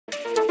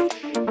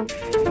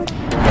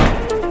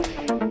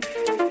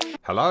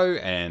Hello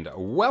and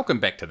welcome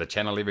back to the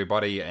channel,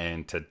 everybody,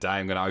 and today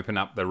I'm going to open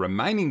up the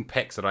remaining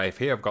packs that I have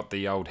here. I've got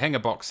the old hanger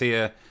box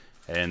here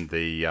and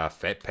the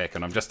fat pack,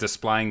 and I'm just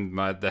displaying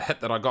the hit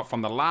that I got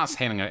from the last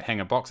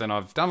hanger box, and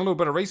I've done a little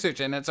bit of research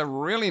and it's a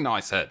really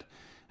nice hit.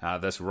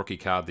 This rookie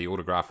card, the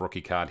autograph rookie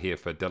card here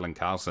for Dylan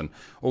Carlson.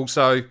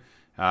 Also,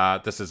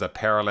 this is a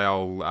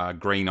parallel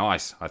green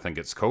ice, I think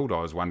it's called. I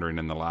was wondering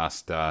in the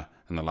last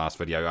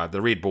video.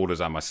 The red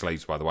borders are my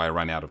sleeves, by the way. I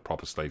ran out of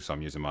proper sleeves, so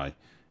I'm using my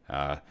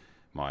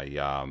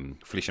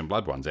flesh and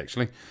blood ones,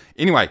 actually.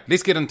 Anyway,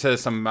 let's get into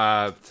some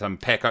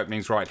pack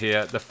openings right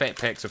here. The fat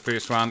pack's the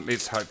first one.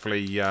 Let's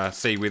hopefully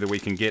see whether we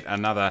can get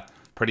another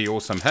pretty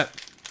awesome hit.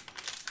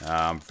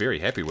 I'm very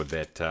happy with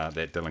that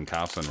Dylan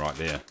Carlson right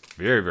there.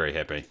 Very, very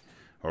happy.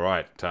 All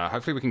right,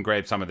 hopefully we can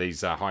grab some of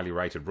these highly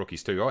rated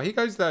rookies too. Oh, here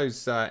goes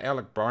those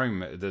Alec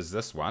Bohm. There's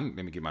this one.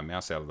 Let me get my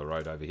mouse out of the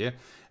road over here.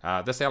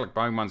 This Alec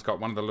Bohm one's got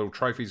one of the little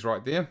trophies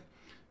right there.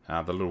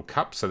 The little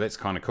cup, so that's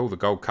kind of cool. The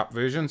gold cup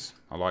versions.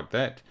 I like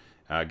that.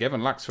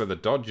 Gavin Lux for the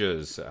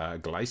Dodgers.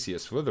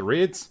 Glacius for the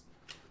Reds.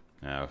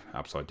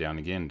 Upside down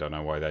again. Don't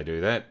know why they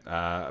do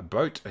that.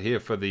 Boat here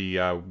for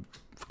the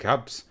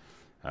Cubs.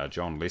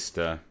 John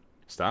Lester.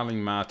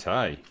 Starling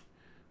Marte.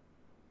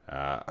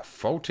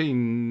 Faulty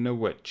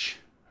Nowich.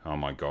 Oh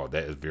my god,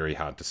 that is very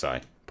hard to say.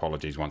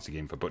 Apologies once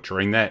again for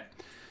butchering that.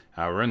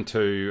 We're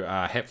into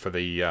hat for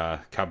the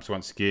Cubs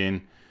once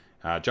again.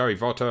 Joey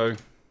Votto.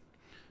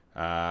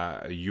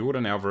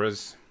 Jordan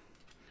Alvarez.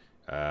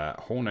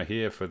 Horner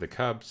here for the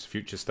Cubs.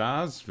 Future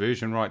Stars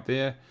version right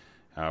there.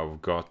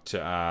 We've got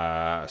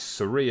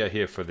Soria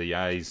here for the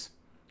A's.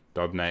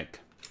 Dobnak.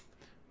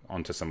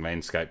 Onto some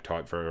landscape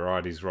type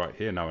varieties right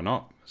here. No, we're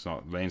not. It's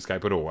not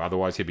landscape at all.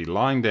 Otherwise he'd be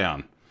lying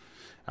down.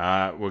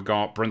 We've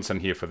got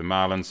Brinson here for the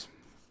Marlins.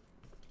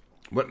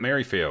 Whit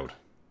Merrifield.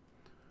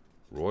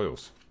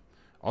 Royals.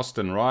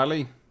 Austin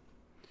Riley.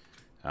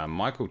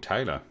 Michael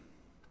Taylor.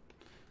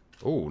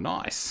 Oh,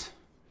 nice.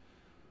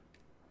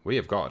 We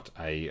have got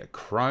a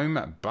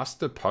Chrome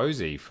Buster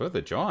Posey for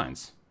the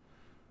Giants.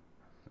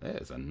 That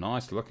is a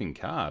nice looking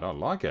card. I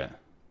like it.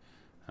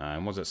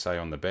 And what does it say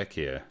on the back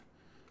here?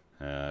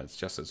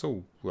 It's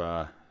all...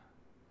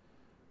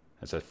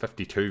 it's a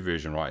 52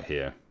 version right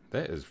here.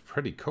 That is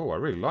pretty cool. I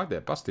really like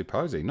that. Buster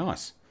Posey.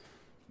 Nice.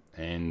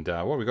 And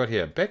what we got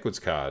here? Backwards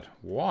card.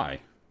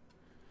 Why?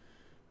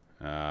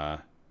 I'm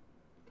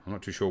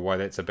not too sure why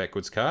that's a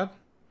backwards card.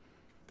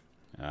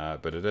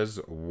 But it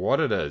is what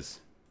it is.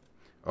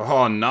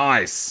 Oh,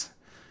 nice.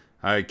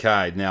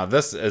 Okay, now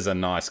this is a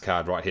nice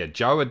card right here.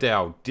 Joe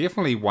Adele.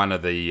 Definitely one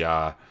of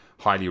the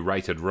highly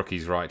rated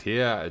rookies right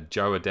here.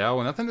 Joe Adele.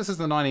 And I think this is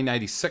the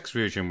 1986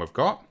 version we've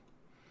got.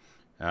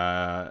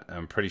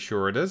 I'm pretty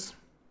sure it is.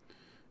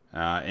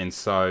 And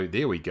so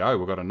there we go.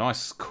 We've got a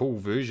nice cool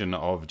version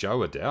of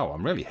Joe Adele.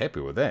 I'm really happy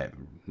with that.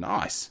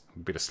 Nice.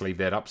 Better sleeve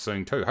that up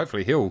soon too.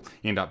 Hopefully he'll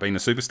end up being a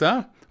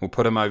superstar. We'll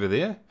put him over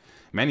there.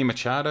 Manny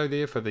Machado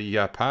there for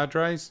the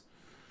Padres.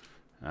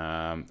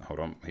 Hold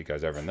on. He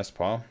goes over in this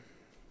pile.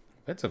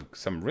 That's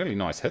some really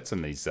nice hits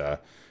in these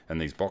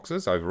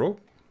boxes overall.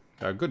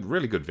 Good,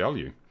 really good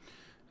value.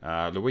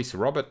 Luis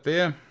Robert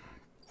there.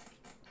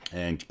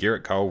 And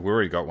Garrett Cole. We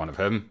already got one of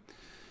him.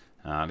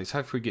 Let's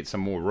hope we get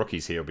some more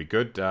rookies here. It'll be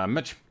good.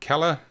 Mitch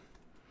Keller.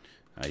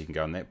 You can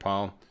go in that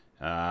pile.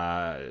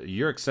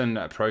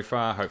 Jurickson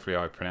Profar. Hopefully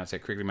I pronounced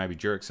that correctly. Maybe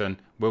Jurickson.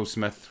 Will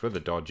Smith for the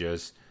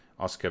Dodgers.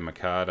 Oscar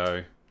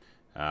Mercado.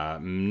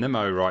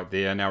 Nimmo right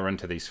there. Now we're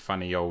into these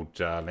funny old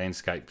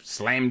landscape.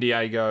 Slam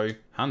Diego.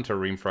 Hunter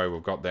Renfroe.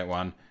 We've got that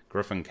one.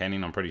 Griffin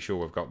Canning. I'm pretty sure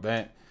we've got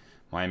that.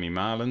 Miami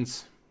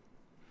Marlins.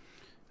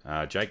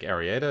 Jake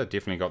Arrieta.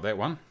 Definitely got that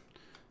one.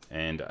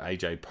 And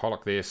AJ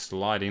Pollock there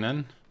sliding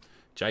in.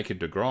 Jacob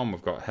deGrom,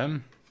 we've got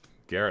him.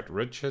 Garrett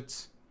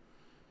Richards.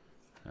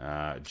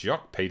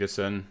 Jock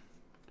Peterson.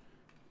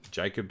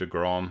 Jacob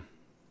deGrom.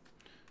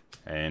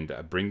 And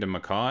Brendan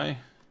Mackay.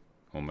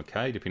 Or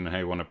McKay, depending on how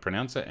you want to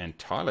pronounce it. And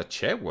Tyler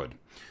Chatwood.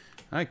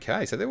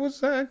 Okay, so there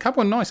was a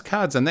couple of nice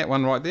cards in that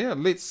one right there.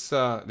 Let's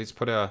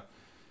put our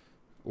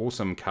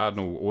awesome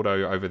Cardinal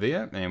Auto over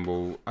there. And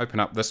we'll open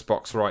up this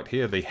box right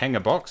here. The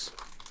hanger box.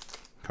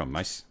 Come on,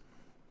 Mace.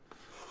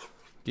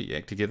 Get your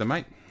act together,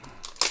 mate.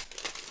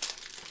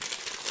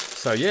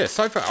 So yeah,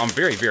 so far I'm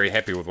very, very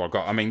happy with what I've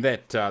got. I mean,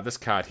 that this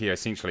card here,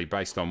 essentially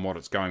based on what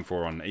it's going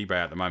for on eBay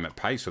at the moment,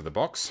 pays for the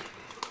box.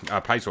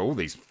 Pays for all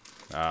these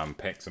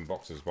packs and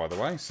boxes, by the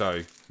way.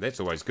 So that's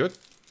always good.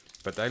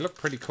 But they look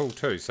pretty cool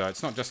too. So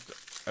it's not just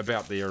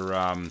about their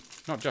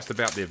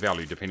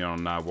value, depending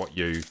on what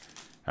you're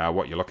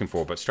looking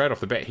for. But straight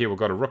off the bat here, we've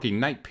got a rookie,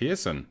 Nate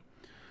Pearson.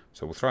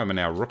 So we'll throw him in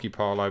our rookie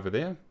pile over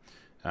there.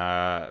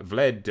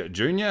 Vlad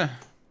Jr.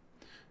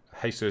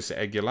 Jesus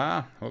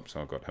Aguilar. Oops,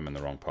 I've got him in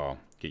the wrong pile.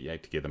 Get your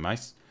act together,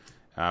 Mace.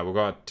 We've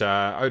got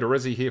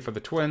Odorizzi here for the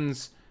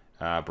Twins.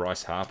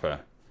 Bryce Harper.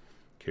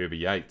 Kirby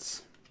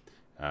Yates.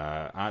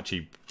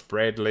 Archie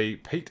Bradley.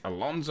 Pete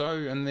Alonso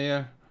in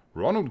there.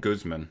 Ronald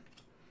Guzman.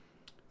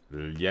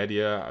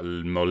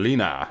 Yadier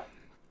Molina.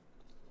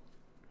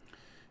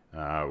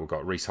 We've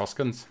got Reese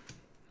Hoskins.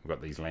 We've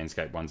got these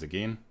landscape ones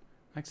again.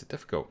 Makes it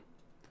difficult.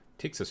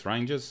 Texas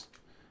Rangers.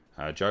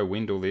 Joe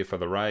Wendell there for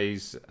the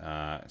Rays.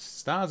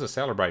 Stars are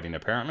celebrating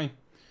apparently.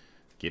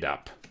 Get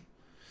up.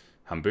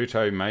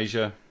 Humberto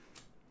Major.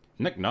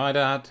 Nick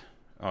Neidhart.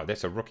 Oh,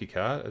 that's a rookie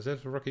card. Is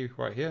that a rookie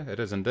right here? It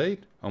is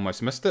indeed.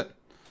 Almost missed it.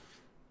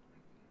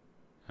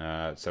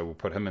 So we'll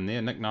put him in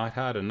there. Nick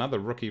Neidhart, another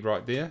rookie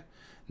right there.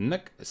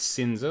 Nick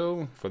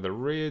Senzel for the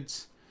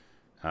Reds.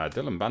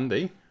 Dylan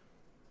Bundy.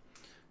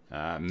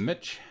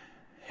 Mitch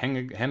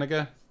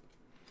Haniger.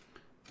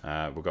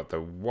 We've got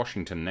the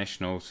Washington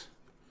Nationals.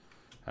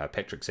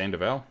 Patrick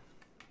Sandoval.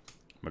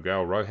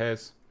 Miguel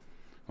Rojas.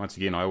 Once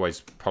again, I always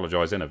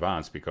apologise in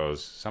advance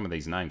because some of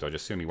these names I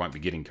just assume you won't be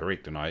getting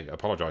correct, and I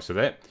apologise for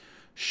that.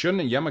 Shun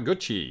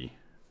Yamaguchi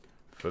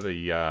for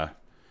the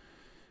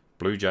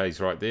Blue Jays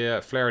right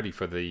there. Flaherty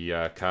for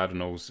the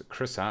Cardinals.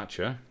 Chris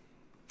Archer.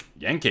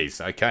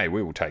 Yankees. Okay,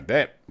 we will take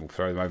that. We'll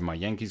throw them over my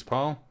Yankees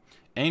pile.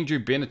 Andrew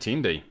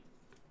Benintendi.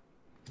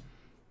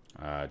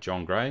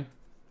 John Gray.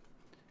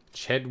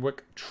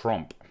 Chadwick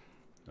Tromp.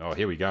 Oh,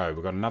 here we go.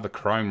 We've got another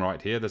chrome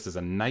right here. This is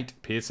a Nate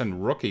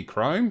Pearson rookie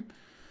chrome.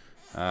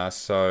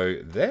 So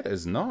that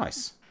is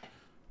nice.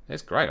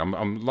 That's great.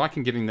 I'm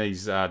liking getting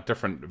these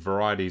different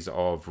varieties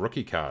of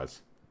rookie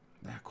cards.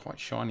 They're quite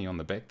shiny on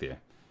the back there.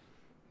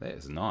 That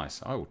is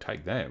nice. I will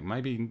take that.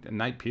 Maybe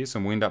Nate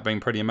Pearson will end up being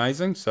pretty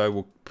amazing. So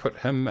we'll put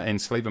him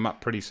and sleeve him up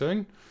pretty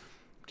soon.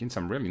 Getting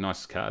some really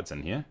nice cards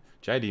in here.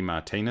 JD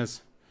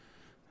Martinez.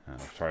 I'll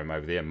throw him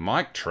over there.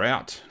 Mike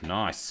Trout.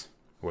 Nice.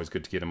 Always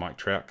good to get a Mike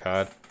Trout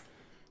card.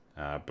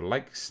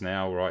 Blake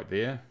Snell right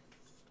there.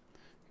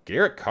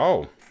 Garrett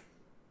Cole.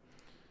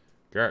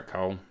 Garrett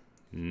Cole.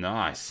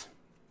 Nice.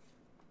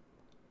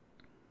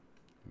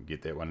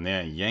 Get that one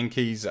there.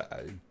 Yankees.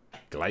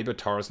 Gleyber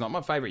Torres. Not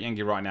my favourite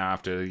Yankee right now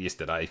after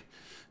yesterday.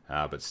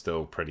 But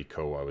still pretty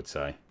cool, I would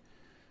say.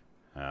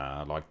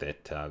 I like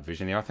that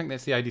vision there. I think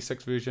that's the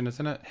 86 version,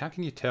 isn't it? How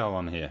can you tell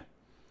on here?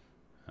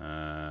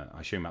 I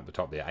assume up the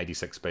top there.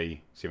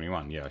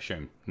 86B71. Yeah, I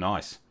assume.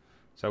 Nice.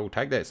 So we'll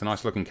take that. It's a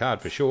nice looking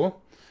card for sure.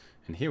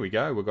 And here we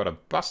go. We've got a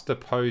Buster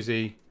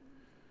Posey.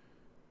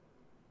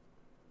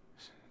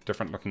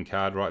 Different looking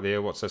card right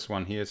there. What's this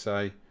one here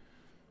say?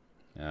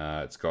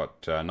 It's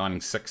got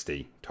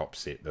 1960 top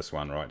set. This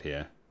one right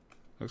here.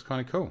 Looks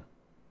kind of cool.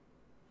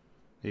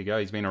 There you go.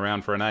 He's been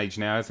around for an age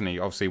now, hasn't he?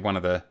 Obviously one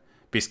of the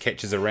best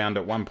catchers around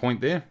at one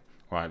point there.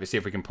 All right, let's see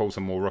if we can pull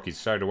some more rookies.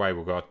 Straight away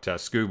we've got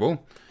Scooble.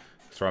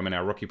 Throw him in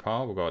our rookie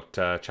pile. We've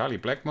got Charlie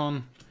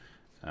Blackmon.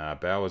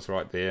 Bowers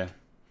right there.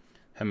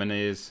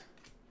 Jimenez.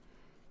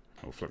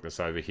 We'll flick this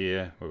over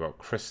here. We've got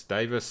Chris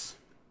Davis.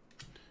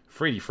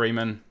 Freddie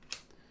Freeman.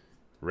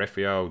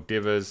 Rafael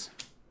Devers.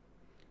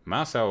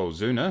 Marcel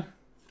Ozuna.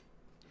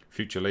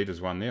 Future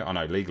leaders one there. Oh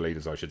no, league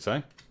leaders I should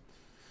say.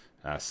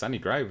 Sonny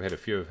Gray, we've had a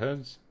few of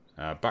his.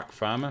 Buck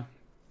Farmer.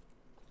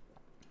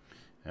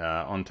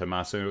 On to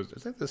Marcel.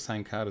 Is that the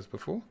same card as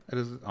before? It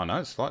is. Oh no,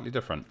 it's slightly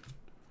different.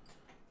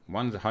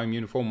 One's a home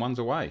uniform, one's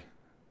away.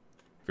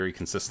 Very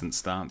consistent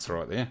stance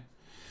right there.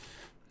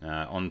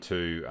 On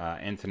to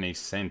Anthony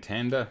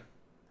Santander.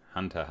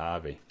 Hunter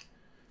Harvey.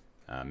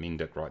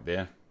 Mendick right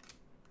there.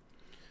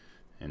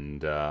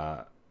 And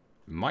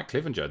Mike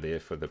Clevenger there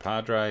for the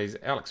Padres.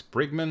 Alex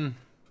Bregman.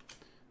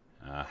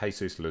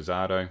 Jesus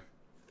Luzardo.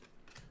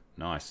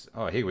 Nice.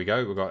 Oh, here we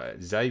go. We've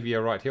got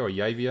Xavier right here, or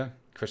Xavier.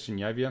 Christian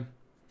Xavier.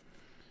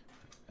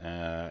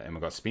 And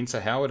we've got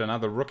Spencer Howard,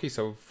 another rookie.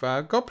 So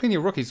we've got plenty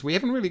of rookies. We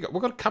haven't really got...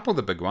 We've got a couple of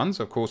the big ones.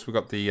 Of course, we've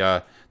got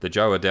the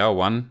Joe Adele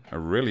one. A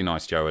really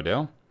nice Joe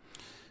Adele.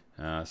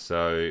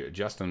 So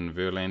Justin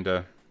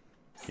Verlander.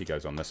 He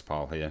goes on this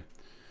pile here.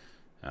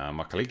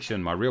 My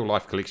collection, my real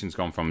life collection's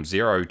gone from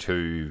 0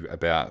 to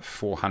about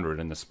 400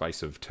 in the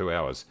space of 2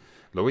 hours.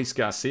 Luis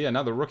Garcia,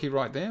 another rookie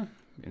right there.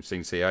 You've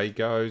seen CA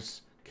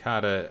goes.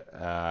 Carter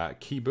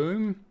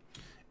Kieboom.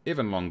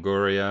 Evan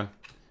Longoria.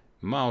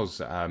 Miles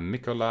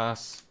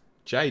Mikolas.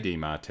 JD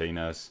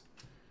Martinez.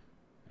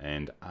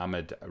 And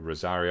Ahmed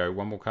Rosario.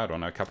 One more card. Oh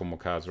no, a couple more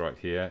cards right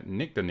here.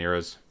 Nick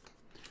Daenerys.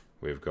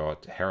 We've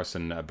got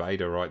Harrison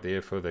Abeda right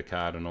there for the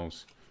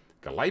Cardinals.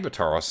 Gleyber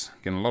Torres.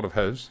 Getting a lot of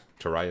his.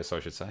 Torres, I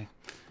should say.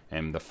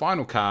 And the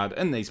final card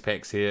in these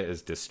packs here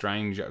is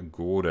Destrange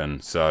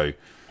Gordon. So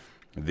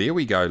there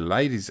we go,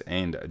 ladies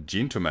and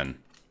gentlemen.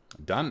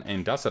 Done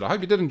and dusted. I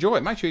hope you did enjoy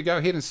it. Make sure you go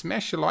ahead and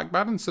smash the like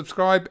button.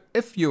 Subscribe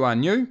if you are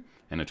new.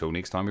 And until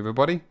next time,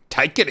 everybody,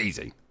 take it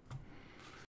easy.